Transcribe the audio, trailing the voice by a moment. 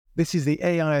This is the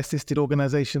AI Assisted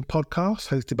Organization podcast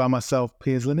hosted by myself,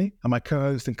 Piers Linney, and my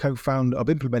co-host and co-founder of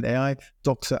Implement AI,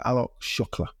 Dr. Alok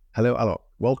Shukla. Hello, Alok.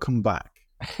 Welcome back.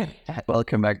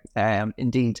 Welcome back.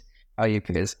 Indeed. How are you,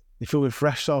 Piers? You feel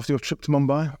refreshed after your trip to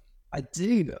Mumbai? I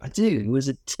do. It was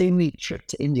a 2-week trip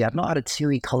to India. I've not had a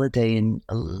 2-week holiday in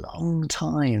a long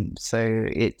time. So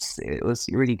it was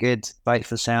really good. Sights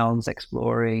for sounds,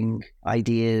 exploring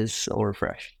ideas, all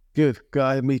refreshed. Good.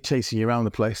 Guy, me chasing you around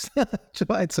the place.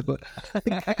 Trying to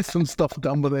get some stuff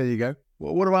done, but there you go.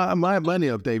 What about my only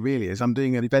update really is I'm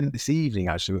doing an event this evening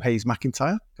actually with Hayes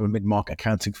McIntyre, from a mid-market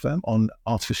accounting firm, on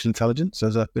artificial intelligence. So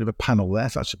there's a bit of a panel there,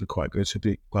 so that should be quite good. Should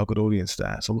be quite a good audience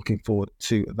there. So looking forward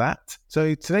to that.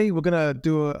 So today we're going to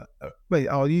do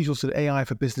our usual sort of AI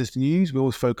for business news. We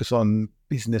always focus on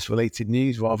business-related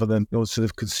news rather than sort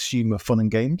of consumer fun and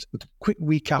games. But a quick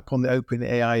recap on the Open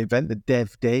AI event, the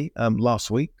Dev Day last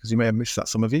week, because you may have missed that,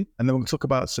 some of you. And then we'll talk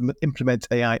about some Implement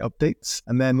AI updates.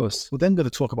 And then we're then going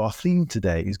to talk about our theme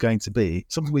today is going to be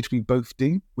something which we both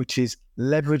do, which is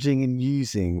leveraging and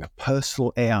using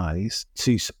personal AIs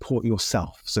to support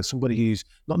yourself. So somebody who's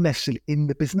not necessarily in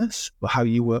the business, but how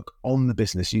you work on the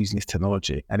business using this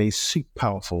technology. And it's super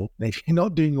powerful. And if you're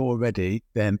not doing it already,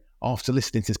 then after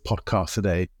listening to this podcast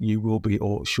today, you will be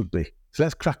or should be. So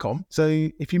let's crack on. So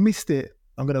if you missed it,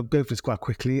 I'm going to go through this quite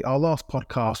quickly. Our last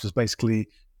podcast was basically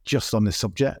just on this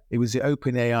subject. It was the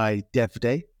OpenAI Dev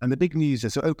Day. And the big news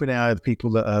is, so OpenAI are the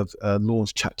people that have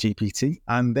launched ChatGPT,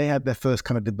 and they had their first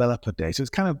kind of developer day. So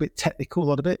it's kind of a bit technical, a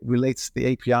lot of it relates to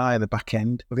the API and the back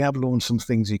end, but they have launched some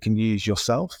things you can use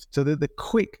yourself. So the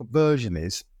quick version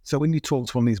is, so when you talk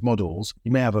to one of these models,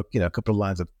 you may have a couple of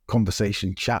lines of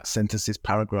conversation, chat, sentences,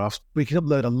 paragraphs, but you can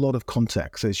upload a lot of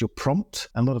context. So it's your prompt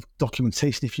and a lot of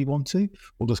documentation if you want to,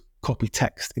 or just copy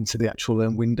text into the actual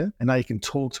window. And now you can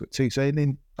talk to it too. So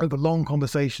then over long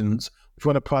conversations, if you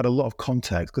want to provide a lot of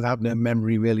context, because I have no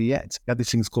memory really yet, you have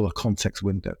this thing called a context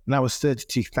window. Now it's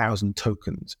 32,000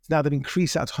 tokens. Now they've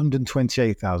increased that to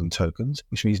 128,000 tokens,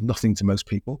 which means nothing to most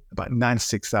people, about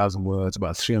 96,000 words,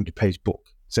 about a 300-page book.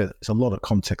 So it's a lot of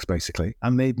context, basically.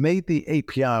 And they've made the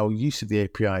API or use of the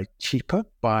API cheaper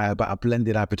by about a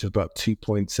blended average of about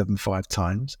 2.75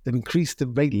 times. They've increased the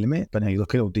rate limit, but now you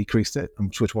look at it, or decreased it,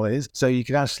 I'm sure which one it is. So you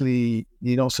can actually,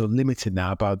 you're not sort of limited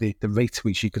now about the rate at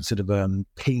which you can sort of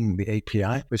ping the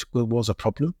API, which was a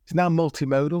problem. It's now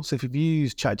multimodal. So if you've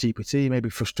used ChatGPT, maybe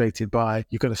frustrated by,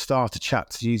 you've got to start a chat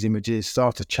to use images,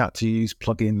 start a chat to use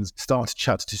plugins, start a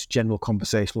chat to just general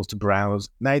conversationals to browse.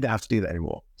 Now you don't have to do that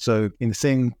anymore. So in the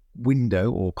same window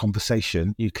or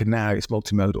conversation, you can now, it's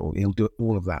multimodal, it'll do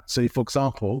all of that. So for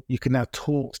example, you can now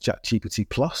talk to ChatGPT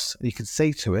Plus, and you can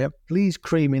say to it, please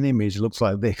create me an image that looks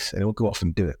like this, and it will go off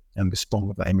and do it and respond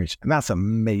with that image. And that's a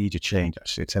major change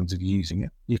actually in terms of using it.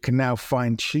 You can now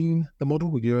fine tune the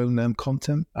model with your own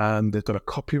content. And they've got a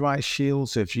copyright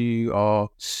shield. So if you are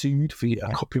sued for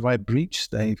a copyright breach,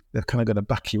 they're kind of going to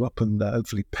back you up and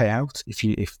hopefully pay out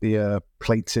if the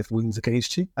plaintiff wins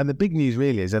against you. And the big news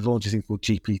really is they've launched a thing called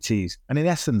GPTs. And in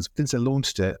essence, since they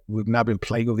launched it, we've now been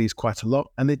playing with these quite a lot.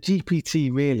 And the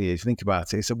GPT really, if you think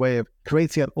about it, it's a way of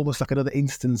creating almost like another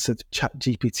instance of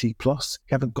ChatGPT Plus.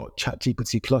 If you haven't got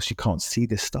ChatGPT Plus, you can't see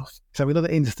this stuff. So another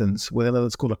instance with another,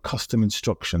 it's called a custom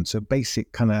instruction. So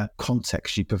basic kind of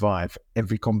context you provide for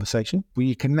every conversation, where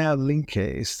you can now link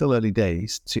it, it's still early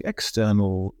days, to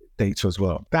external data as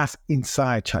well. That's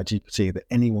inside ChatGPT that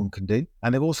anyone can do.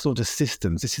 And they've also launched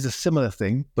systems. This is a similar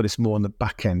thing, but it's more on the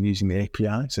back end using the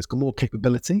API. So it's got more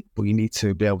capability, but you need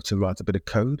to be able to write a bit of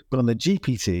code. But on the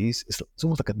GPTs, it's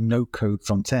almost like a no-code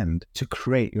front end to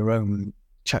create your own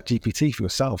ChatGPT for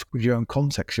yourself with your own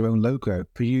context, your own logo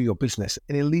for you, your business.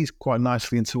 And it leads quite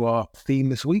nicely into our theme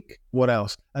this week. What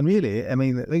else? And really, I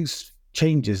mean, these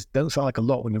changes don't sound like a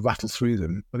lot when you rattle through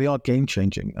them, but they are game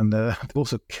changing. And they've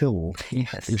also killed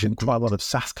quite a lot of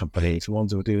SaaS companies, the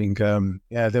ones who were doing,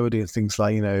 they were doing things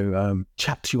like,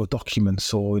 chat to your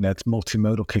documents, or, it's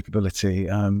multimodal capability.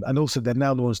 And also they've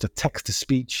now launched a text to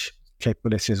speech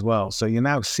capability as well. So you're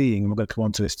now seeing, and we're going to come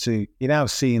on to this too, you're now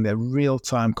seeing that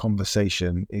real-time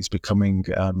conversation is becoming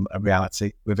a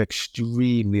reality with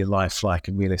extremely lifelike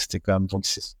and realistic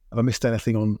voices. Have I missed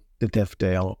anything on the Dev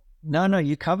Day? No,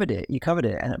 you covered it.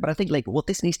 But I think what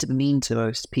this needs to mean to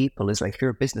most people is if you're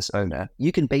a business owner,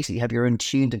 you can basically have your own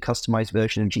tuned and customized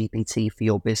version of GPT for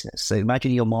your business. So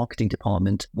imagine your marketing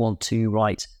department want to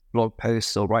write blog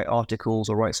posts or write articles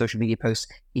or write social media posts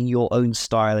in your own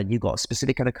style, and you've got a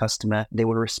specific kind of customer, they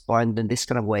will respond in this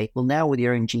kind of way. Well, now with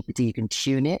your own GPT, you can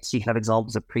tune it. So you can have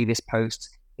examples of previous posts.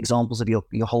 examples of your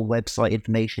whole website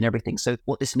information, everything. So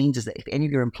what this means is that if any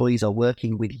of your employees are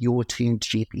working with your tuned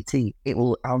GPT, it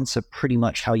will answer pretty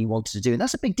much how you want it to do. And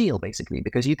that's a big deal, basically,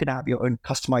 because you can have your own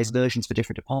customized versions for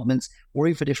different departments or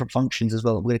even for different functions as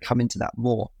well. We're going to come into that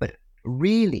more. But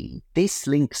really, this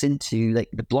links into like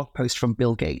the blog post from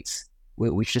Bill Gates,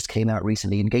 which just came out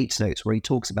recently in Gates Notes, where he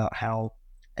talks about how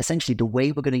essentially the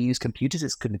way we're going to use computers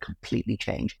is going to completely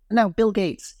change. Now, Bill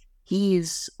Gates, he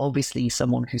is obviously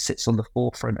someone who sits on the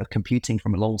forefront of computing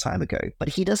from a long time ago, but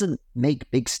he doesn't make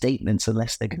big statements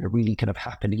unless they're going to really kind of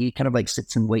happen. He kind of like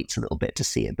sits and waits a little bit to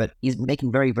see it, but he's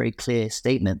making very, very clear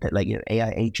statement that like,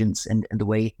 AI agents and the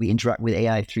way we interact with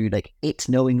AI through like it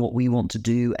knowing what we want to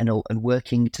do and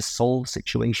working to solve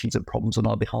situations and problems on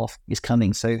our behalf is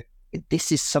coming. So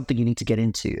this is something you need to get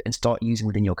into and start using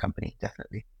within your company,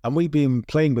 definitely. And we've been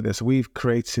playing with this. We've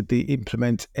created the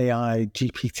Implement AI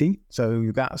GPT.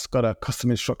 So that's got a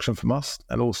custom instruction from us,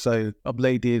 and also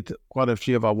uploaded quite a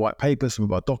few of our white papers, some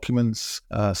of our documents,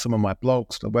 some of my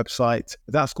blogs, the website.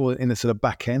 That's called in the sort of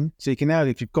back end. So you can now,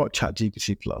 if you've got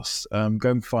ChatGPT Plus, go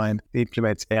and find the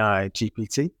Implement AI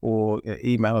GPT, or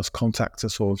email us, contact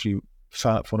us, or if you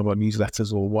sign up for one of our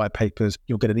newsletters or white papers,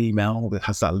 you'll get an email that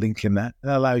has that link in there. And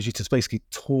that allows you to basically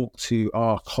talk to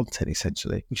our content,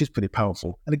 essentially, which is pretty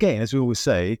powerful. And again, as we always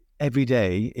say, every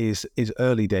day is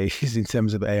early days in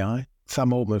terms of AI.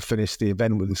 Sam Altman finished the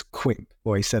event with this quip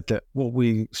where he said that what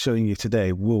we're showing you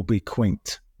today will be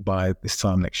quaint by this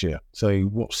time next year. So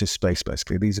watch this space,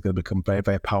 basically. These are going to become very,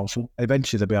 very powerful.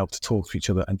 Eventually, they'll be able to talk to each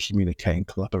other and communicate and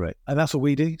collaborate. And that's what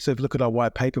we do. So if you look at our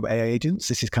white paper about AI agents,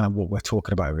 this is kind of what we're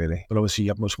talking about, really. But obviously, you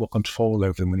have much more control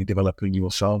over them when you're developing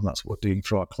yourself, and that's what we're doing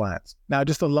for our clients. Now,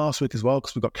 just on last week as well,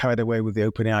 because we got carried away with the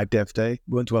OpenAI Dev Day,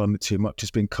 we won't dwell on it too much. It's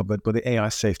been covered by the AI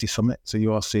Safety Summit. So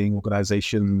you are seeing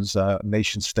organizations,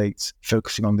 nation states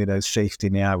focusing on safety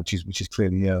in AI, which is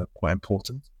clearly quite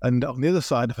important. And on the other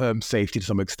side of safety to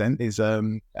some extent is,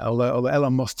 although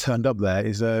Elon Musk turned up there,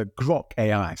 is Grok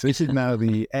AI. So this is now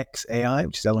the XAI,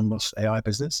 which is Elon Musk's AI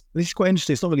business. This is quite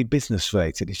interesting. It's not really business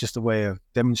related. It's just a way of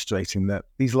demonstrating that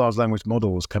these large language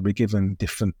models can be given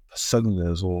different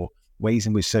personas or ways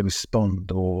in which they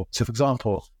respond. Or so, for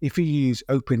example, if you use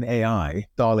OpenAI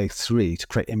DALL-E 3 to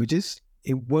create images,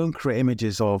 it won't create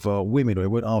images of women, or it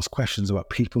won't ask questions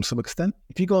about people to some extent.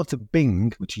 If you go to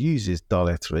Bing, which uses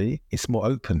DALL-E 3, it's more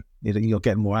open. You'll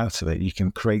get more out of it. You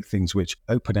can create things which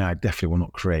OpenAI definitely will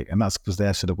not create. And that's because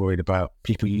they're sort of worried about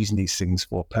people using these things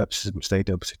for purposes which they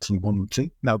don't particularly want them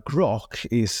to. Now, Grok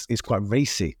is quite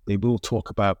racy. They will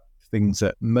talk about things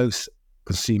that most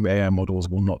consumer AI models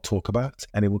will not talk about,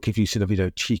 and it will give you sort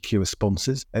of, cheeky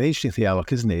responses. And the interesting thing,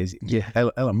 Alec, isn't it, is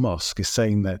Elon Musk is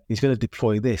saying that he's going to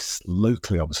deploy this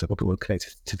locally, obviously, but will connect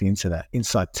it to the internet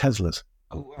inside Teslas.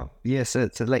 Oh, wow. Yeah, so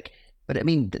like, but I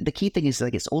mean, the key thing is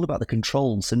like, it's all about the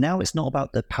controls. So now it's not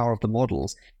about the power of the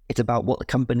models. It's about what the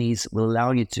companies will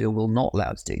allow you to do or will not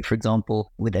allow to do. For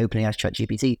example, with OpenAI's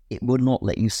ChatGPT, it would not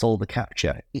let you solve a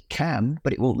captcha. It can,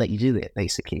 but it won't let you do it,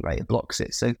 basically, right? It blocks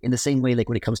it. So in the same way, like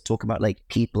when it comes to talk about like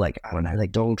people like, I don't know,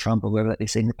 like Donald Trump or whatever like they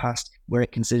say in the past, where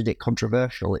it considered it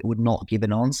controversial, it would not give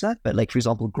an answer. But like, for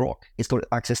example, Grok, it's got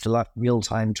access to that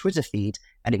real-time Twitter feed,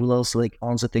 and it will also like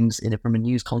answer things from a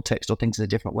news context or things in a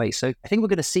different way. So I think we're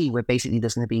going to see where basically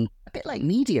there's going to be a bit like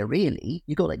media, really.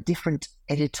 You've got like different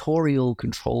editorial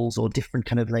controls or different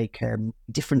kind of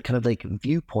like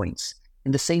viewpoints.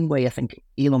 In the same way, I think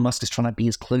Elon Musk is trying to be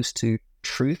as close to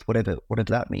truth, whatever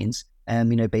that means,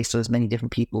 based on as many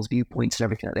different people's viewpoints and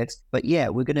everything like this. But yeah,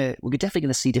 we're definitely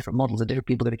gonna see different models, and different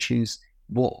people are gonna choose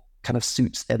what kind of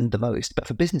suits them the most. But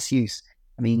for business use,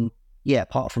 I mean, yeah,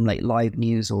 apart from like live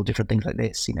news or different things like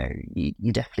this,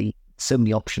 you definitely so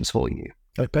many options for you.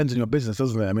 It depends on your business,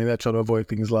 doesn't it? I mean, they're trying to avoid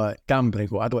things like gambling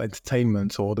or adult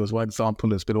entertainment, or there was one example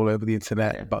that's been all over the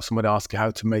internet about somebody asking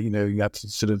how to make, you had to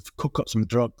sort of cook up some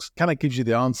drugs. Kind of gives you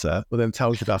the answer, but then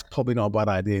tells you that's probably not a bad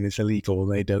idea and it's illegal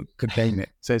and they don't contain it.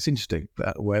 So it's interesting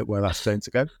where that's going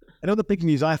to go. Another big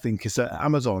news, I think, is that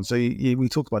Amazon, so we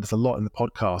talk about this a lot in the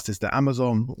podcast, is that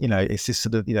Amazon, it's this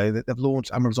sort of, they've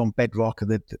launched Amazon Bedrock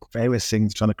and the various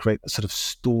things trying to create a sort of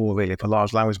store really for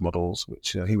large language models,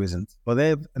 which who isn't? But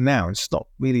they've announced, not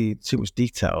really too much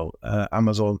detail,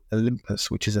 Amazon Olympus,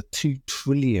 which is a 2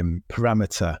 trillion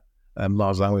parameter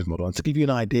large language model. And to give you an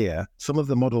idea, some of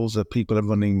the models that people are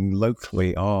running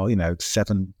locally are,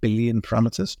 7 billion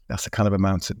parameters. That's the kind of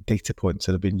amount of data points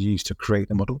that have been used to create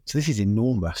the model. So this is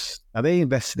enormous. Now, they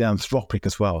invested in Anthropic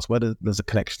as well. So whether there's a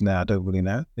connection there, I don't really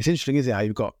know. It's interesting, isn't it? How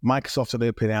you've got Microsoft and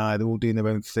OpenAI, they're all doing their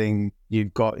own thing.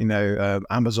 You've got,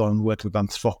 Amazon working with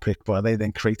Anthropic, but they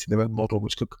then created their own model,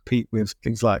 which could compete with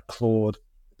things like Claude.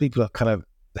 People are kind of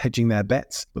hedging their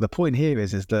bets. But the point here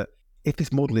is that if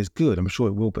this model is good, I'm sure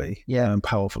it will be,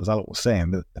 powerful, as Alok was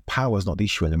saying, the power is not the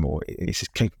issue anymore. It's its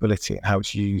capability and how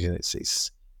it's used,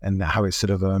 and and how it's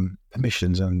sort of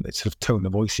permissions and it's sort of tone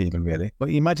of voice even, really. But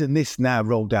you imagine this now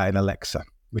rolled out in Alexa,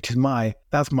 which is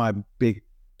that's my big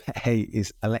pet hate,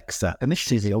 is Alexa. And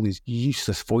this is all these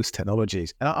useless voice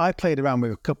technologies. And I played around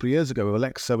with a couple of years ago with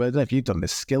Alexa. I don't know if you've done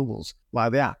this, skills,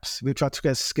 like the apps. We tried to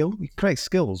get a skill, we create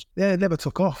skills. Yeah, it never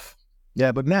took off.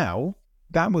 Yeah, but now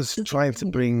that was trying to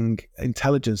bring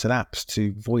intelligence and apps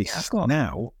to voice.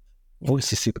 Now,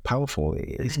 voice is super powerful.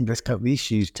 There's kind of the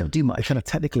issues, don't do much. The kind of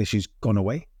technical issues gone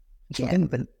away. Yeah,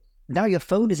 but now your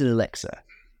phone is an Alexa.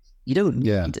 You don't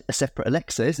need a separate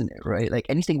Alexa, isn't it? Right? Like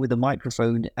anything with a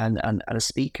microphone and a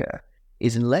speaker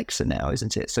is an Alexa now,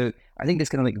 isn't it? So I think this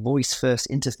kind of like voice first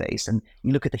interface, and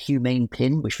you look at the Humane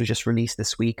Pin, which was just released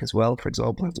this week as well, for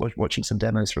example. I was watching some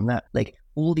demos from that. Like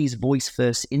all these voice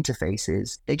first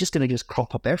interfaces, they're just going to just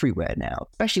crop up everywhere now,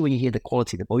 especially when you hear the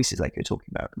quality of the voices like you're talking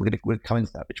about. We're come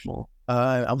into that much more.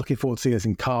 I'm looking forward to seeing this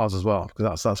in cars as well,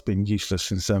 because that's been useless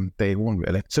since day one,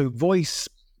 really. So voice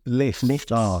lift.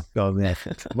 Oh god, yeah.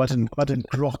 Imagine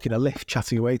Grok in a lift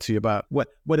chatting away to you about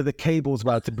whether the cable's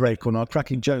about to break or not,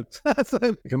 cracking jokes. So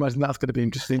you can imagine that's going to be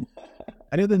interesting.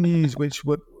 Any other news which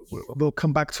we'll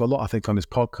come back to a lot, I think, on this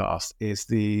podcast, is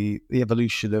the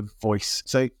evolution of voice.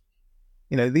 So,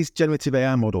 these generative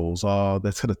AI models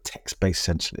they're sort of text-based,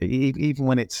 essentially. Even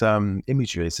when it's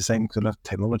imagery, it's the same sort of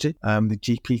technology. The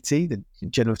GPT, the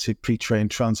Generative Pre-trained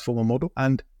Transformer model,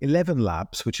 and 11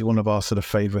 Labs, which is one of our sort of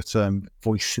favourite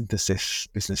voice synthesis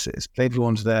businesses, they've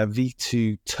launched their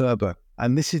V2 Turbo.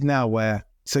 And this is now where,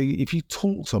 so if you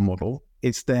talk to a model,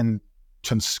 it's then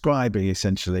transcribing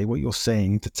essentially what you're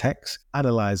saying into text,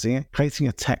 analysing it, creating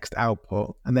a text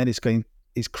output, and then it's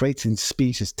creating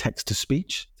speech as text to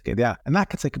speech. And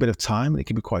that can take a bit of time, and it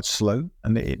can be quite slow,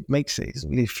 and it makes it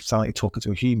really sound like you're talking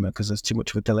to a human because there's too much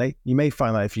of a delay. You may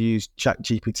find that if you use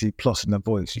ChatGPT Plus in the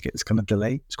voice, you get this kind of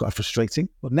delay. It's quite frustrating.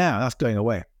 But now that's going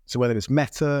away. So whether it's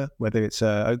Meta, whether it's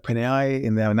OpenAI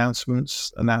in their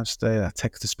announced a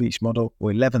text-to-speech model, or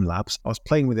 11 Labs, I was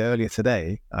playing with it earlier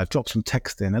today. I dropped some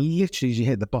text in, and literally as you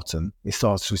hit the button, it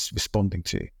starts responding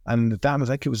to you. And that was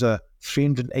like it was a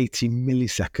 380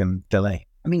 millisecond delay.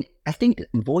 I mean, I think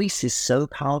voice is so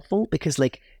powerful because,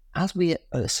 like, as we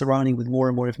are surrounding with more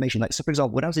and more information, like, so for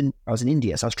example, when I was in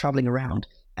India, so I was traveling around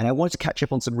and I wanted to catch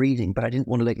up on some reading, but I didn't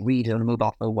want to like read on a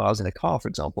mobile phone while I was in a car, for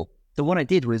example. So what I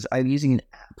did was I was using an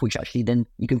app which actually then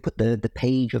you can put the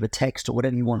page or the text or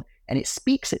whatever you want, and it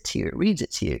speaks it to you, it reads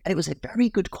it to you. And it was a very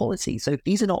good quality. So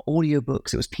these are not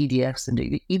audiobooks, it was PDFs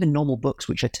and even normal books,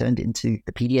 which I turned into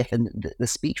the PDF, and the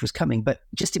speech was coming. But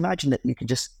just imagine that you can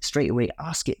just straight away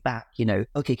ask it back,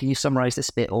 okay, can you summarize this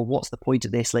bit, or what's the point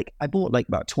of this? Like I bought like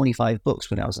about 25 books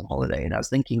when I was on holiday, and I was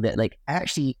thinking that like I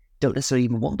actually don't necessarily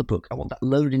even want the book. I want that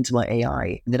loaded into my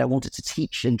AI, and then I want it to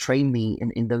teach and train me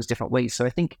in those different ways. So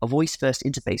I think a voice-first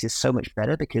interface is so much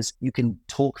better because you can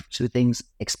talk to things,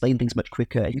 explain things much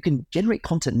quicker. You can generate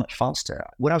content much faster.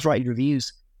 When I was writing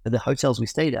reviews for the hotels we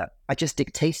stayed at, I just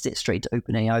dictated it straight to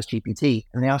OpenAI's GPT,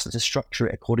 and I asked it to structure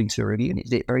it according to a review, and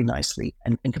it did it very nicely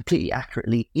and completely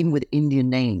accurately, even with Indian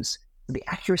names. The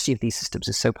accuracy of these systems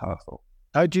is so powerful.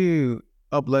 How do you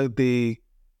upload the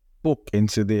book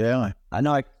into the AI? I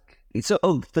know.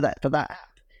 For that app,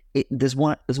 there's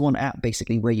one app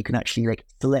basically where you can actually like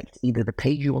select either the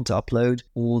page you want to upload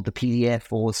or the PDF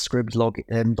or script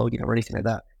login or anything like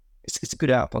that. It's a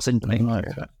good app. I'll send you the link.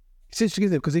 Right. It's interesting,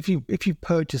 isn't it? Because if you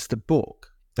purchase the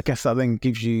book, I guess that then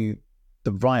gives you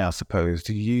the right, I suppose,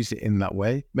 to use it in that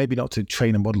way. Maybe not to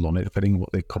train a model on it, depending on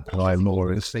what the copyright law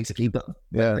is. Basically, but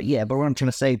what I'm trying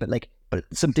to say, but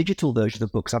some digital versions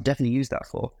of books I've definitely used that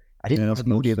for. I didn't have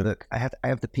an audio book. I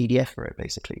have the PDF for it,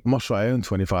 basically. I'm not sure I own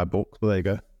 25 books, but there you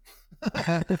go.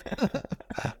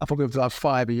 I probably have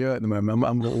 5 a year at the moment.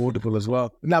 I'm Audible as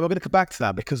well. Now, we're going to come back to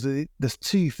that because there's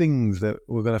two things that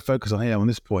we're going to focus on here on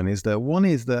this point. Is that one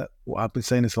is that, well, I've been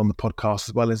saying this on the podcast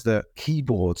as well, is the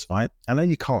keyboards, right? I know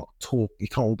you can't talk, you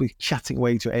can't all be chatting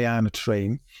away to AI on a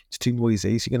train. It's too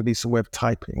noisy, so you're going to be somewhere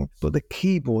typing. But the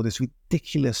keyboard is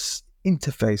ridiculous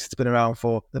interface. It's been around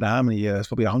for I don't know how many years,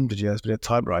 probably 100 years, but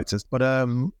typewriters. But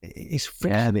it's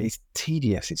friction, it's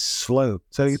tedious, it's slow.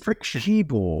 So the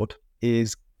keyboard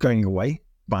is going away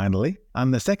finally.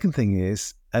 And the second thing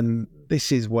is, and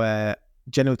this is where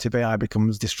generative AI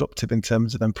becomes disruptive in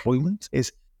terms of employment,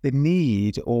 is the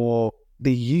need or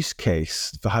the use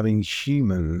case for having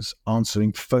humans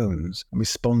answering phones and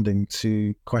responding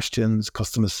to questions,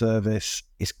 customer service,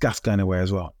 that's going away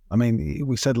as well. I mean,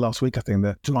 we said last week, I think,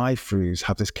 that drive-thrus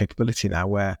have this capability now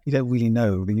where you don't really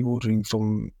know that you're ordering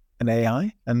from an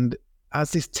AI. And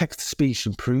as this text-to-speech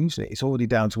improves, it's already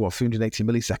down to 380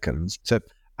 milliseconds. So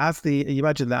you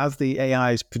imagine that as the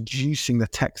AI is producing the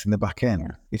text in the back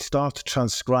end, it starts to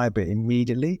transcribe it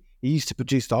immediately. It used to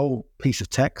produce the whole piece of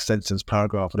text, sentence,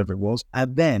 paragraph, whatever it was,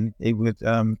 and then it would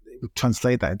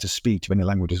translate that into speech of any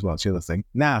language as well. It's the other thing.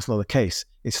 Now it's not the case.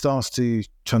 It starts to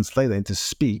translate that into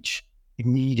speech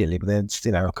immediately, but then it's,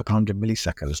 a couple hundred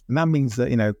milliseconds. And that means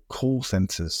that, call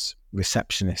centers,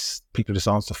 receptionists, people just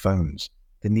answer phones,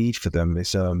 the need for them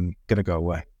is going to go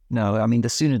away. No, I mean, the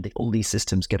sooner all these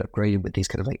systems get upgraded with these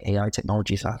kind of like AI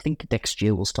technologies, I think next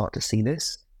year we'll start to see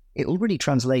this. It will really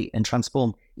translate and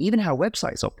transform even how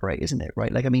websites operate, isn't it?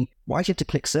 Right? Like, I mean, why do you have to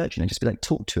click search and just be like,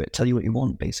 talk to it, tell you what you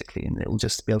want, basically, and it'll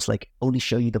just be able to like only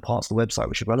show you the parts of the website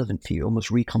which are relevant for you, almost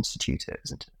reconstitute it,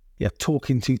 isn't it? Yeah,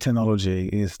 talking to technology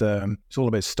is it's all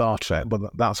about Star Trek, but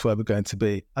that's where we're going to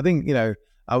be. I think,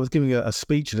 I was giving a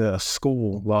speech at a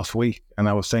school last week, and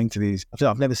I was saying to these,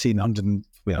 I've never seen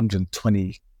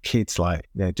 120 kids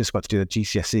just about to do their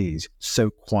GCSEs so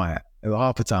quiet.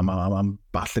 Half the time I'm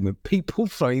battling with people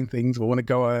throwing things or want to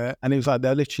go and it was like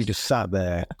they're literally just sat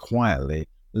there quietly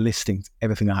listening to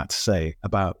everything I had to say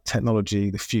about technology,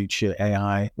 the future,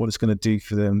 AI, what it's going to do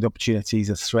for them, the opportunities,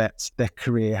 the threats, their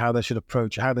career, how they should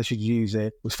approach it, how they should use it.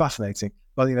 It was fascinating.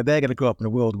 But they're going to grow up in a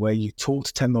world where you talk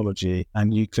to technology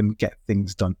and you can get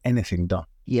things done, anything done.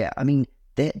 Yeah, I mean,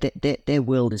 their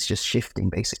world is just shifting,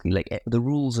 basically. Like, the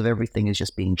rules of everything is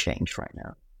just being changed right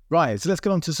now. Right, so let's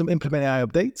get on to some Implement AI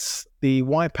updates. The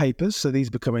white papers, so these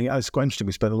are becoming, it's quite interesting.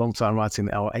 We spent a long time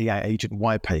writing our AI agent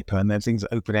white paper, and then things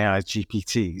that OpenAI's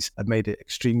GPTs have made it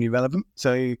extremely relevant.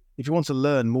 So if you want to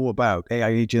learn more about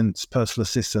AI agents, personal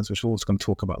assistants, which we're also going to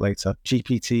talk about later,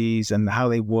 GPTs and how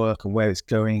they work and where it's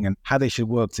going and how they should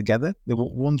work together, the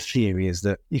one theory is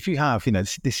that if you have,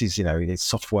 this is, it's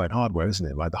software and hardware, isn't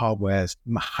it? Right? The hardware is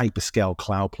hyperscale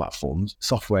cloud platforms,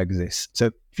 software exists. So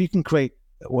if you can create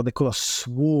what they call a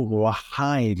swarm or a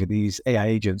hive of these AI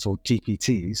agents or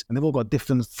GPTs, and they've all got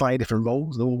different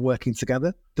roles, they're all working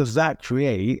together. Does that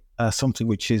create something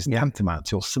which is tantamount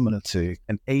to or similar to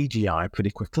an AGI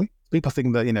pretty quickly? People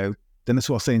think that, then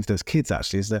that's what I was saying to those kids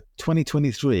actually, is that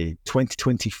 2023,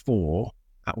 2024,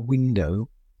 that window,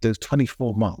 those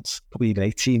 24 months, probably even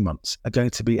 18 months, are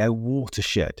going to be a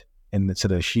watershed in the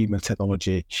sort of human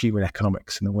technology, human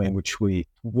economics, in the way in which we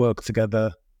work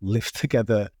together, live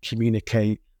together,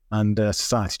 communicate, and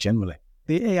society generally.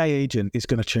 The AI agent is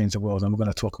going to change the world, and we're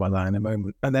going to talk about that in a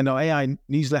moment. And then our AI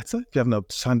newsletter, if you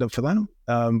haven't signed up for that,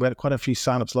 we had quite a few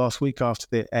sign-ups last week after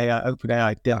the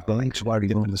OpenAI deadline, so I already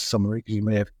did the summary because you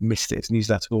may have missed it. Its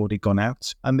newsletter's already gone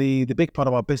out. And the big part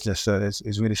of our business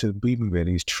is really sort of booming,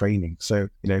 really, is training. So,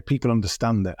 people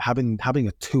understand that having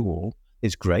a tool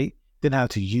is great. Then how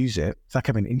to use it. It's like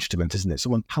having an instrument, isn't it?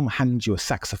 Someone hands you a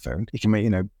saxophone. You can make,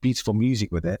 beautiful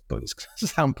music with it, but it's going to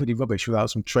sound pretty rubbish without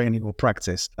some training or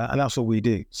practice. And that's what we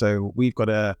do. So we've got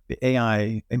the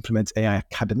AI Implement AI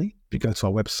Academy. If you go to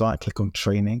our website, click on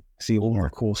training, see all our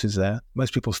courses there.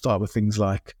 Most people start with things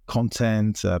like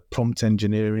content, prompt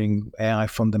engineering, AI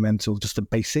fundamentals, just the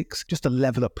basics, just to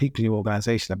level up people in your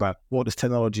organization about what this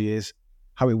technology is,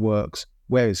 how it works,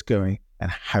 where it's going, and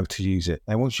how to use it.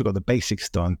 And once you've got the basics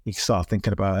done, you can start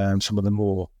thinking about some of the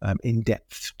more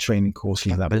in-depth training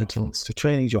courses. So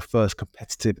training is your first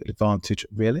competitive advantage,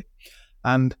 really.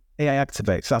 And AI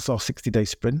Activate, so that's our 60-day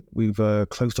sprint. We've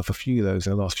closed off a few of those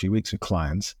in the last few weeks with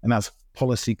clients. And that's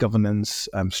policy, governance,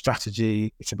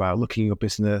 strategy. It's about looking at your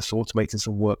business, automating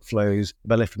some workflows,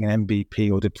 developing an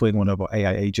MVP or deploying one of our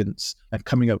AI agents, and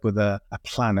coming up with a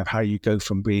plan of how you go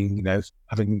from being,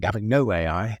 having no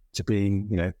AI to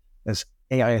being, as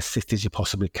AI assisted as you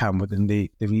possibly can within the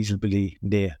reasonably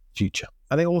near future.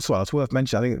 I think also, it's worth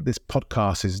mentioning, I think this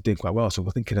podcast is doing quite well. So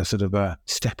we're thinking of sort of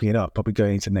stepping it up, probably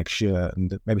going into next year,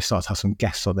 and maybe start to have some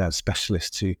guests on there,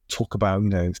 specialists, to talk about,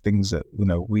 things that,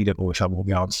 we don't always have all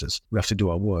the answers. We have to do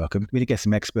our work and really get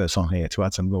some experts on here to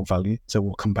add some real value. So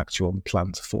we'll come back to you on the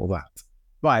plans for that.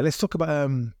 Right, let's talk about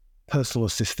personal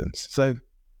assistants. So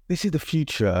this is the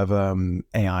future of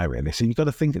AI, really. So you've got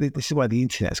to think that this is why the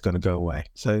internet is going to go away.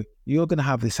 So you're going to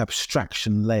have this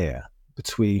abstraction layer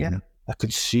between a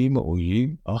consumer or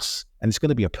you, us, and it's going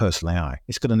to be a personal AI.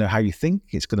 It's going to know how you think.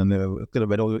 It's going to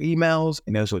read all your emails.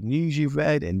 It knows what news you've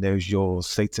read. It knows your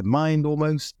state of mind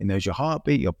almost. It knows your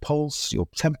heartbeat, your pulse, your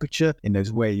temperature. It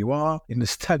knows where you are. It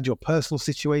understands your personal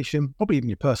situation, probably even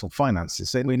your personal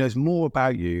finances. So it knows more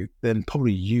about you than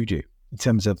probably you do, in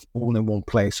terms of all in one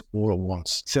place, all at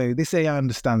once. So this AI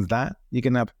understands that. You're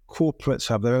going to have corporates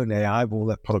have their own AI with all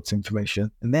their product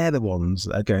information, and they're the ones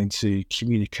that are going to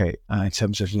communicate in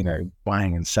terms of,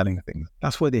 buying and selling things.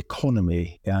 That's where the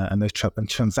economy and those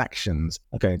transactions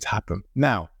are going to happen.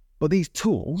 Now, But these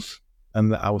tools,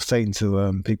 and I was saying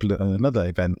to people at another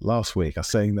event last week, I was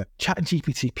saying that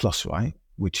ChatGPT Plus, right,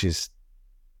 which is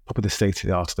probably the state of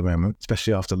the art at the moment,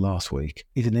 especially after last week,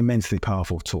 is an immensely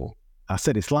powerful tool. I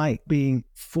said it's like being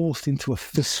forced into a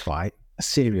fist fight, a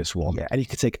serious one, and you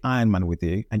can take Iron Man with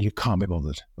you and you can't be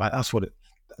bothered, right? That's what it,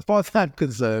 as far as I'm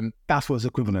concerned, that's what it's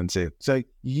equivalent to. So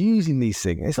using these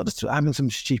things, it's not just having some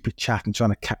stupid chat and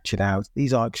trying to catch it out.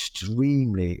 These are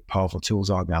extremely powerful tools,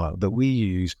 aren't they, Alan, that we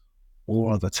use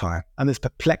all of the time. And there's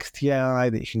Perplexity AI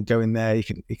that you can go in there, you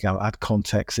can add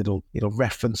context, it'll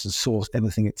reference and source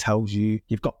everything it tells you.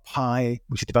 You've got Pi,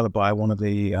 which is developed by one of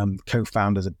the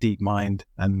co-founders of DeepMind,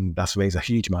 and that's raised a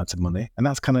huge amount of money. And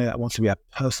that's kind of wants to be a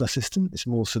personal assistant. It's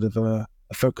more sort of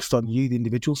focused on you, the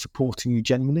individual, supporting you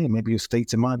genuinely, and maybe your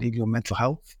state of mind, even your mental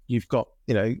health. You've got,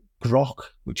 Grok,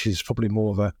 which is probably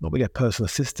more of not really a personal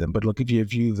assistant, but it'll give you a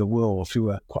view of the world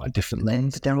through quite a different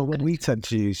lens. What we tend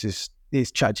to use is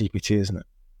ChatGPT, isn't it?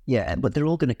 Yeah, but they're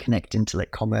all going to connect into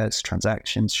like commerce,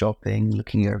 transactions, shopping,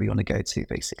 looking wherever you want to go to,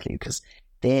 basically, because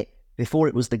before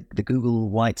it was the Google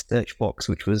White search box,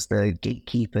 which was the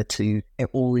gatekeeper to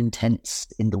all intents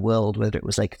in the world, whether it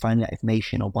was like finding out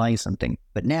information or buying something.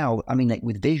 But now, I mean, like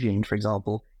with Vision, for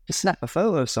example, just snap a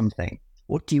photo of something.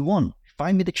 What do you want?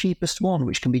 Find me the cheapest one,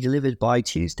 which can be delivered by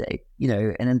Tuesday,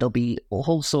 and then there'll be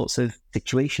all sorts of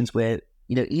situations where,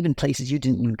 even places you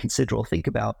didn't even consider or think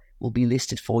about will be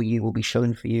listed for you, will be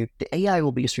shown for you. The AI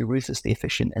will be just ruthlessly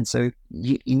efficient. And so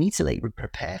you need to like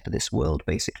prepare for this world,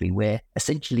 basically, where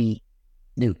essentially,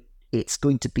 it's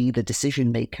going to be the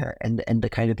decision maker and the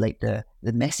kind of like the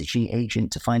messaging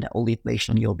agent to find out all the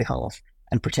information on your behalf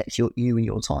and protect you and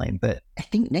your time. But I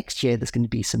think next year there's going to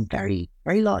be some very,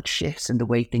 very large shifts in the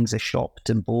way things are shopped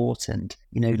and bought and,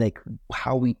 like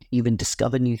how we even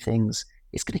discover new things.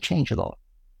 It's going to change a lot.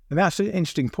 And that's an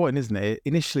interesting point, isn't it?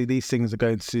 Initially, these things are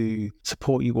going to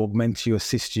support you, augment you,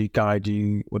 assist you, guide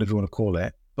you, whatever you want to call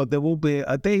it. But there will be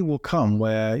a day will come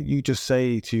where you just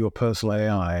say to your personal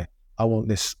AI, I want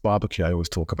this barbecue I always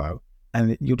talk about,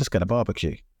 and you'll just get a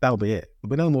barbecue. That'll be it.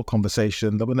 There'll be no more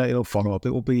conversation. There'll be no follow-up.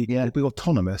 It'll be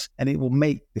autonomous, and it will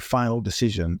make the final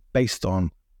decision based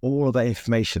on all of the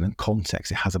information and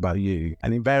context it has about you.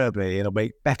 And invariably, it'll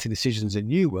make better decisions than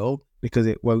you will because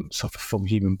it won't suffer from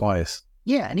human bias.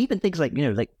 Yeah, and even things like,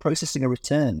 like processing a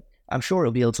return. I'm sure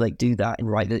it'll be able to like do that and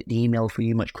write the email for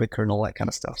you much quicker and all that kind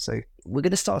of stuff. So we're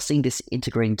going to start seeing this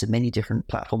integrating into many different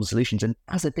platform solutions. And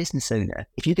as a business owner,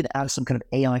 if you can add some kind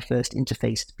of AI first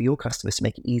interface for your customers to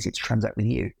make it easier to transact with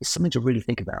you, it's something to really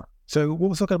think about. So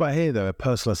what we're talking about here, though, are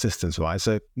personal assistants, right?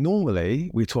 So normally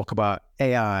we talk about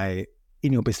AI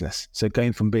in your business. So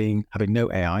going from having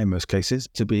no AI in most cases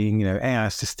to being, AI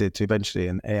assisted to eventually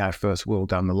an AI first world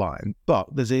down the line.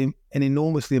 But there's an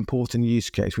enormously important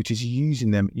use case, which is using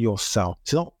them yourself.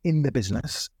 So not in the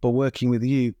business, but working with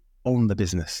you on the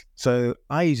business. So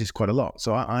I use this quite a lot.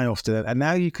 So I often, and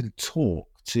now you can talk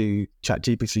to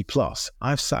ChatGPT Plus.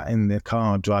 I've sat in the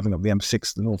car driving up the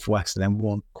M6, the Northwest and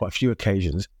M1 quite a few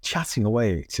occasions, chatting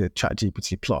away to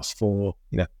ChatGPT Plus for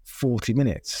 40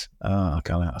 minutes. I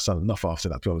started enough after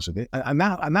that, to be honest with you. And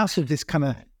now sort of this kind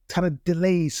of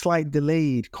slight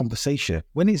delayed conversation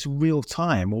when it's real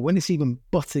time or when it's even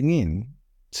butting in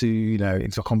to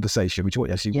into a conversation, which is what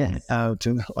you actually want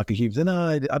to like a human. No,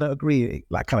 I don't agree.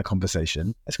 That kind of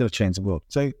conversation, it's going to change the world.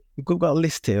 So we've got a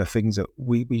list here of things that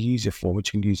we use it for,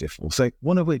 which you can use it for. So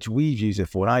one of which we've used it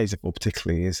for, and I use it for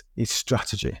particularly, is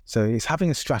strategy. So it's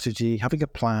having a strategy, having a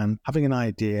plan, having an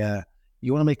idea.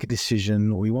 You want to make a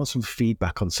decision or you want some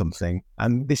feedback on something.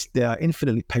 And they are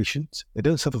infinitely patient. They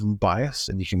don't suffer from bias,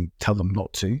 and you can tell them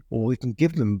not to, or you can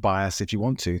give them bias if you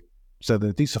want to. So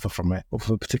they do suffer from it, or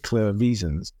for particular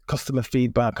reasons. Customer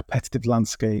feedback, competitive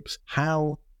landscapes.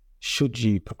 How should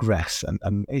you progress?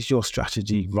 And is your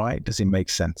strategy right? Does it make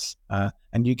sense?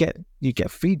 And you get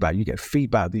feedback. You get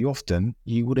feedback that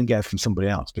you wouldn't get from somebody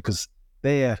else because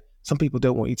some people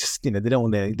don't want you to, they don't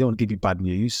want to give you bad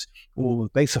news, or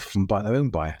they suffer from their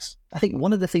own bias. I think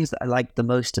one of the things that I like the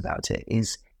most about it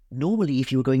is normally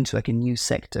if you were going to like a new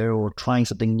sector or trying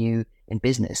something new in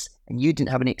business and you didn't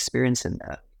have any experience in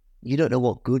that, you don't know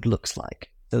what good looks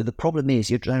like. So the problem is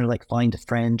you're trying to like find a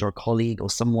friend or a colleague or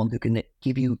someone who can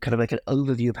give you kind of like an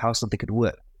overview of how something could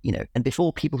work, and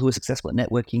before people who are successful at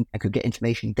networking and could get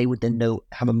information, they would then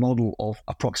have a model of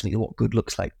approximately what good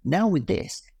looks like. Now with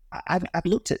this, I've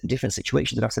looked at different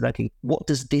situations and I've said, okay, what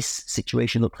does this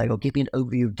situation look like? Or give me an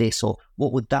overview of this, or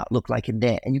what would that look like in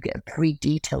there? And you get a very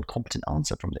detailed, competent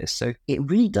answer from this. So it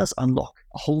really does unlock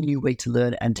a whole new way to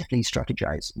learn and definitely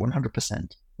strategize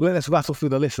 100%. Well, let's rattle through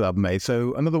the list that I've made.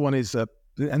 So another one is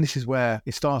And this is where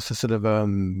it starts to sort of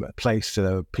place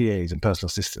PAs and personal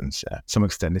assistants to some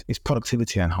extent. It's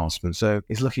productivity enhancement. So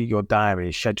it's looking at your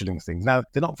diary, scheduling things. Now,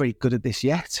 they're not very good at this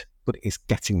yet, but it's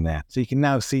getting there. So you can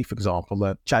now see, for example,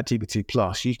 that ChatGPT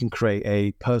Plus, you can create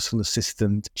a personal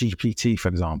assistant GPT, for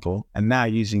example, and now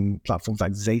using platforms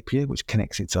like Zapier, which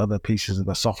connects it to other pieces of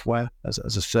the software as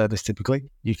a service typically,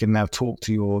 you can now talk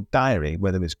to your diary,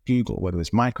 whether it's Google, whether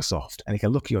it's Microsoft, and it can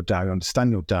look at your diary,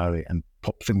 understand your diary, and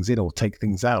pop things in or take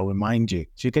things out or remind you.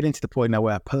 So you're getting to the point now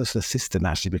where a personal assistant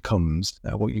actually becomes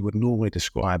what you would normally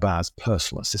describe as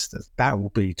personal assistant. That will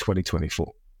be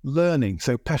 2024. Learning,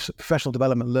 so professional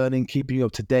development learning, keeping you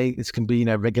up to date. This can be,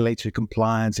 regulatory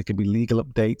compliance. It can be legal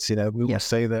updates. We will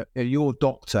say that your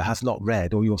doctor has not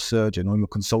read, or your surgeon or your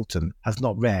consultant has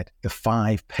not read the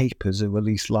 5 papers that were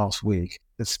released last week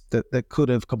that could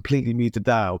have completely moved the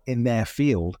dial in their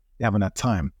field. They haven't had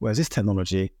time. Whereas this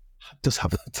technology does have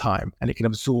the time, and it can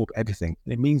absorb everything.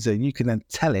 And it means that you can then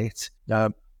tell it,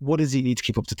 what does it need to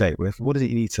keep up to date with? What does it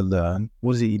need to learn?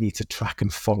 What does it need to track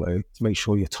and follow to make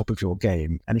sure you're top of your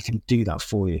game? And it can do that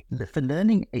for you. For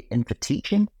learning and for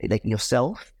teaching, like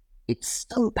yourself, it's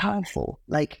so powerful.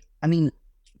 The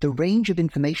range of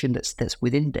information that's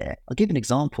within there. I'll give an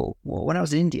example. Well, when I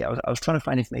was in India, I was trying to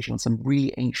find information on some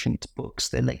really ancient books.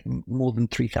 They're like more than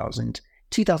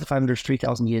 2,500 to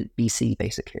 3,000 years BC,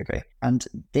 basically, okay? And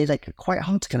they're like quite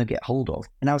hard to kind of get hold of.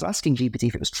 And I was asking GPT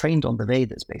if it was trained on the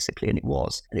Vedas, basically, and it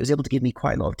was. And it was able to give me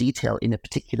quite a lot of detail in a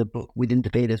particular book within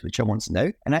the Vedas, which I wanted to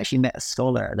know. And I actually met a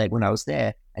scholar, when I was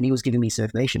there, and he was giving me some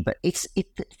information. But it's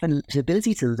the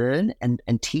ability to learn and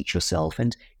teach yourself,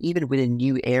 and even within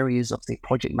new areas of, say,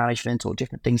 project management or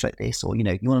different things like this, or, you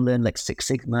want to learn like Six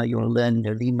Sigma, you want to learn,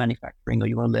 lean manufacturing, or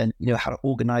you want to learn, how to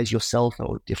organize yourself,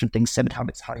 or different things, 7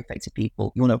 Habits of Highly Effective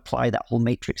People. You want to apply that whole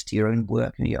matrix to your own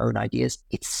work and your own ideas.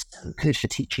 It's so good for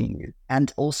teaching you.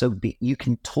 And also you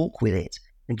can talk with it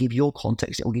and give your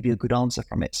context. It will give you a good answer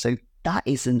from it. So that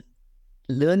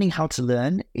learning how to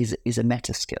learn is a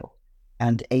meta skill.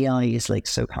 And AI is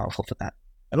so powerful for that.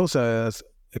 And also, as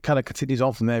it kind of continues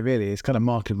on from there, really, it's kind of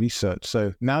market research.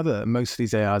 So now that most of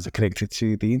these AIs are connected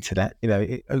to the internet,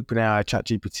 OpenAI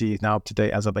ChatGPT is now up to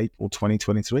date as of April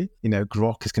 2023.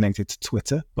 Grok is connected to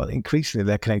Twitter, but increasingly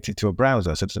they're connected to a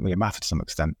browser, so it doesn't really matter to some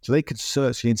extent. So they can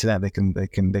search the internet, they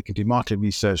can do market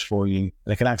research for you,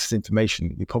 they can access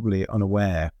information you're probably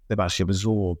unaware they've actually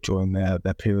absorbed during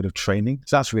their period of training.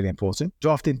 So that's really important.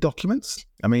 Drafting documents.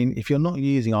 If you're not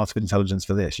using artificial intelligence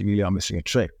for this, you really are missing a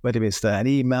trick. Whether it's an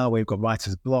email where you've got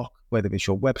writer's block, whether it's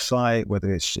your website,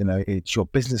 whether it's, it's your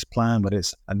business plan, whether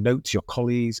it's a note to your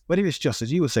colleagues, whether it's just,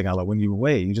 as you were saying, Ella, when you were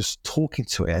away, you're just talking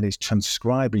to it and it's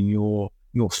transcribing your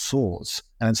thoughts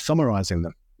and then summarizing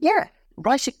them. Yeah,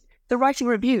 writing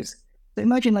reviews. So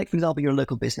imagine, for example, you're a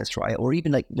local business, right? Or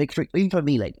even even for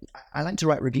me, I like to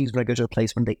write reviews when I go to a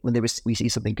place when we see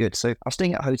something good. So I was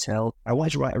staying at a hotel. I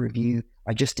wanted to write a review.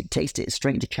 I just dictated it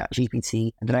straight into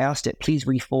ChatGPT, and then I asked it, please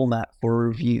reformat for a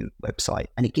review website.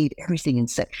 And it gave everything in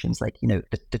sections,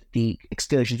 the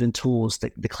excursions and tours,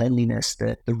 the cleanliness,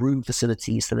 the room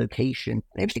facilities, the location.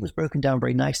 And everything was broken down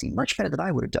very nicely, much better than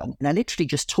I would have done. And I literally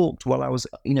just talked while I was,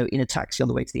 in a taxi on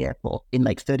the way to the airport in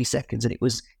 30 seconds, and it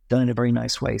was done in a very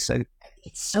nice way. So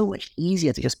it's so much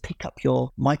easier to just pick up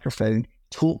your microphone,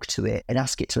 talk to it, and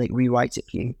ask it to rewrite it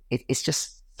for you. It's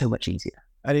just so much easier.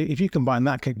 And if you combine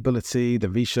that capability, the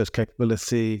research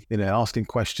capability, asking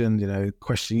questions,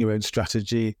 questioning your own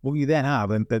strategy, what you then have,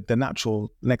 and the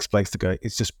natural next place to go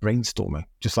is just brainstorming,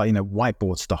 just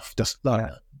whiteboard stuff. Just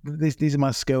these are my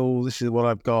skills. This is what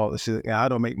I've got. This is how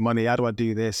do I make money? How do I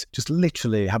do this? Just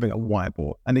literally having a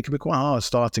whiteboard. And it can be quite hard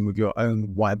starting with your own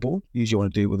whiteboard. Usually you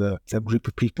want to do it with a group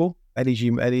of people.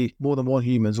 Any more than one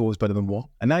human is always better than one.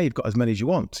 And now you've got as many as you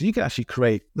want. So you can actually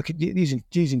create, look at using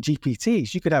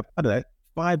GPTs. You could have,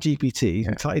 5 GPTs,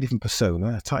 entirely different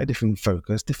persona, entirely different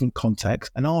focus, different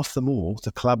context, and ask them all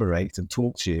to collaborate and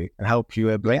talk to you and help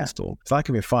you brainstorm. So I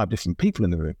can be 5 different people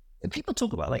in the room. People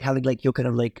talk about having your kind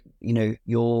of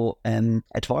your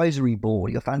advisory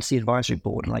board, your fantasy advisory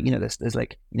board, and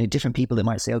there's different people that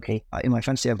might say, okay, in my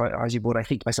fantasy advisory board, I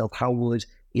think to myself, how would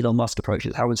Elon Musk approach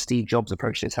this? How would Steve Jobs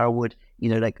approach this? How would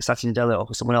Satya Nadella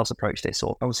or someone else approach this?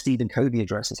 Or how would Stephen Covey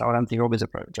address this? How would Anthony Robbins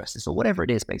address this? Or whatever it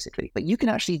is, basically. But you can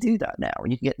actually do that now,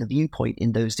 and you can get the viewpoint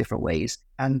in those different ways.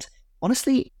 And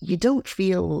honestly, you don't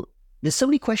feel. There's so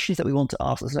many questions that we want to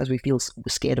ask, sometimes we feel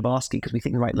scared of asking because we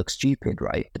think they might look stupid,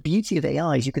 right? The beauty of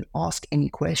AI is you can ask any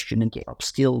question and get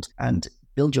upskilled and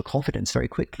build your confidence very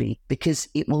quickly because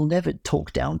it will never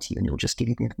talk down to you and it'll just give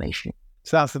you the information.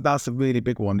 So that's a really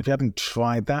big one. If you haven't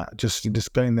tried that, just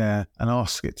go in there and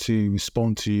ask it to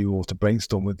respond to you or to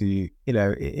brainstorm with you,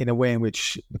 in a way in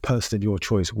which the person of your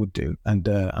choice would do, and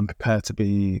I'm prepared to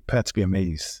be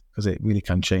amazed, because it really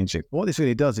can change it. What this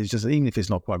really does is just, even if it's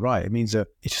not quite right, it means that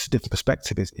it's just a different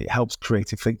perspective. It helps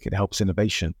creative thinking, it helps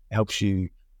innovation, it helps you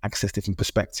access different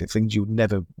perspectives, things you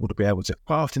never would be able to.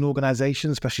 Quite often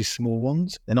organizations, especially small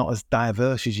ones, they're not as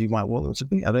diverse as you might want them to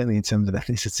be. I don't think in terms of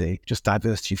ethnicity, just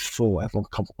diversity of thought. Everyone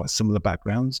comes from quite similar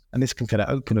backgrounds. And this can kind of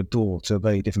open a door to a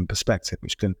very different perspective,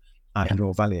 which can add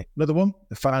real value. Another one,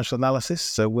 the financial analysis.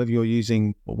 So whether you're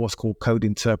using what's called code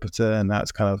interpreter, and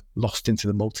that's kind of lost into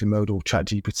the multimodal chat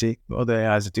GPT, other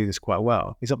AIs that do this quite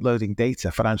well, is uploading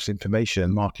data, financial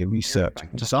information, market research,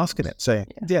 just asking it, saying,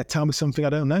 tell me something I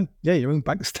don't know. Yeah, your own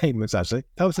bank statements, actually.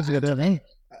 Tell me something I don't know.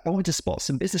 I wanted to spot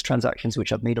some business transactions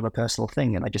which I've made on a personal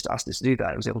thing, and I just asked it to do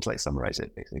that. I was able to summarize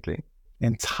it, basically.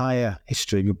 Entire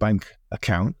history of your bank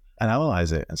account and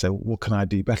analyze it and say, what can I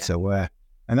do better?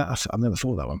 And I've never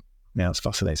thought of that one. Yeah, it's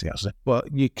fascinating, actually.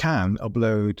 But you can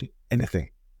upload anything,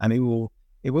 and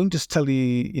it won't just tell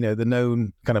you, the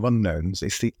known kind of unknowns.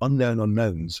 It's the unknown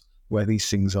unknowns where these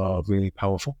things are really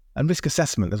powerful. And risk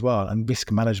assessment as well, and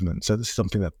risk management. So this is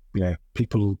something that,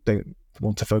 people don't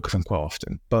want to focus on quite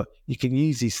often. But you can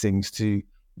use these things to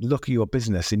look at your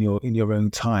business in your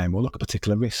own time, or look at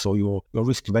particular risks or your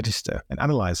risk register and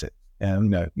analyze it.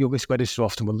 Your risk register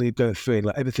often will go through it,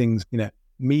 like everything's,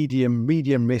 medium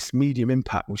risk, medium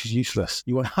impact, which is useless.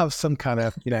 You want to have some kind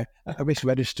of, a risk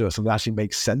register or something that actually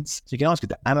makes sense. So you can ask it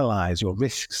to analyze your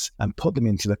risks and put them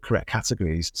into the correct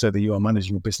categories so that you are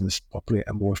managing your business properly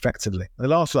and more effectively. And the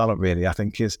last element, really, I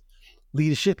think, is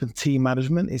leadership and team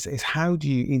management. Is how do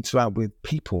you interact with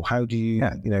people? How do you,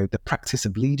 the practice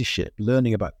of leadership,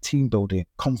 learning about team building,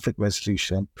 conflict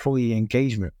resolution, employee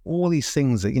engagement, all these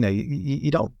things that,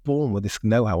 you're not born with this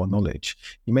know-how or knowledge.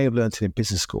 You may have learned it in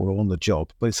business school or on the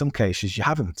job, but in some cases you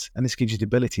haven't. And this gives you the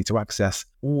ability to access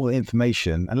all the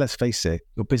information. And let's face it,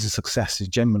 your business success is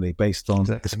generally based on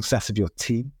the success of your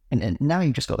team. And now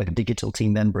you've just got a digital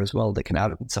team member as well that can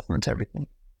add and supplement everything.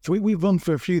 So we've run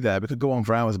through a few there. We could go on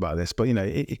for hours about this, but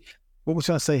what we're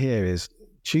trying to say here is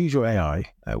choose your AI.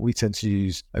 We tend to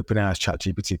use OpenAI's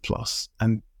ChatGPT Plus,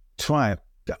 and try it.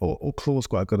 Or Claude's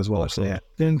quite good as well. Actually, yeah.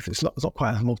 It's not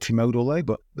quite multimodal though,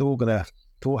 but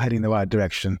they're all heading in the right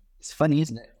direction. It's funny,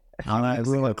 isn't it? I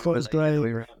know. Claude's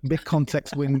great. Big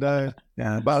context window.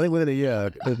 Yeah, but I think within a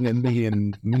year, there's a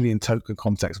million token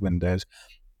context windows.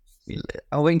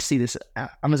 I'm waiting to see this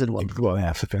Amazon one. Well,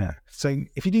 yeah, flipping out. So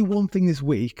if you do one thing this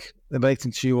week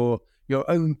relating to your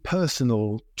own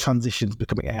personal transition to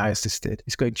becoming AI assisted,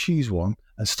 it's going to choose one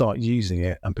and start using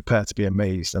it and prepare to be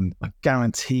amazed. And I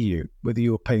guarantee you, whether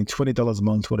you're paying $20 a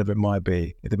month, whatever it might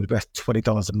be, it'll be the best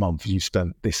 $20 a month you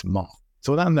spent this month.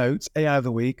 So on that note, AI of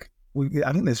the week.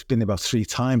 I think there's been about 3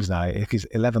 times now. It's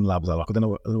 11 labs. I don't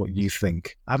know what you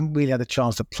think. I haven't really had a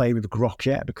chance to play with Grok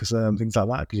yet because things like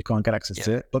that, because you can't get access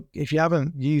to it. But if you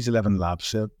haven't used 11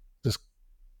 labs, just,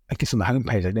 I guess on the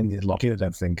homepage, I didn't need to log in, I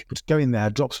don't think. But just go in there,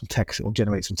 drop some text, it will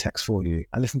generate some text for you,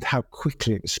 and listen to how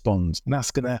quickly it responds. And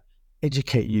that's going to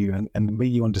educate you and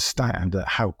make you understand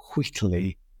how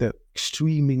quickly the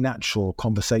extremely natural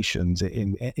conversations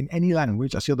in any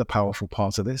language, that's the other powerful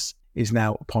part of this, is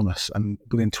now upon us. And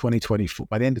within 2024,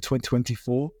 by the end of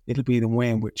 2024, it'll be the way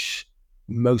in which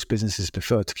most businesses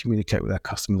prefer to communicate with their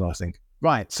customers, I think.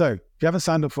 Right, so if you haven't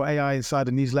signed up for AI Insider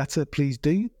newsletter, please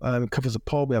do. It covers a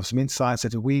poll. We have some insights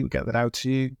every week. We get that out to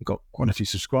you. We've got quite a few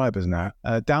subscribers now.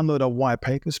 Download our white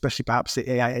paper, especially perhaps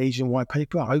the AI Asian white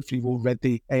paper. Hopefully you've all read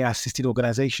the AI Assisted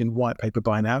Organization white paper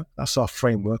by now. That's our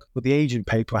framework. But the Asian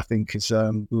paper, I think, is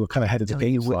we were kind of ahead of the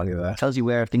game slightly there. Tells you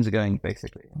where things are going,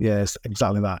 basically. Yes,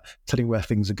 exactly that. Telling where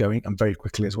things are going, and very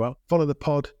quickly as well. Follow the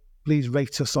pod. Please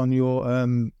rate us on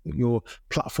your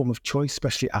platform of choice,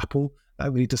 especially Apple.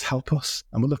 That really does help us.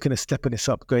 And we're looking at stepping this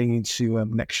up going into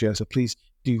next year. So please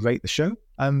do rate the show.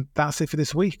 That's it for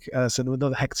this week. So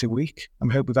another hectic week.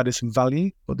 I hope we've added some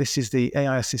value. But this is the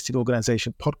AI Assisted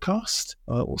Organization podcast.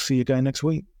 We'll see you again next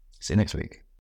week. See you next week.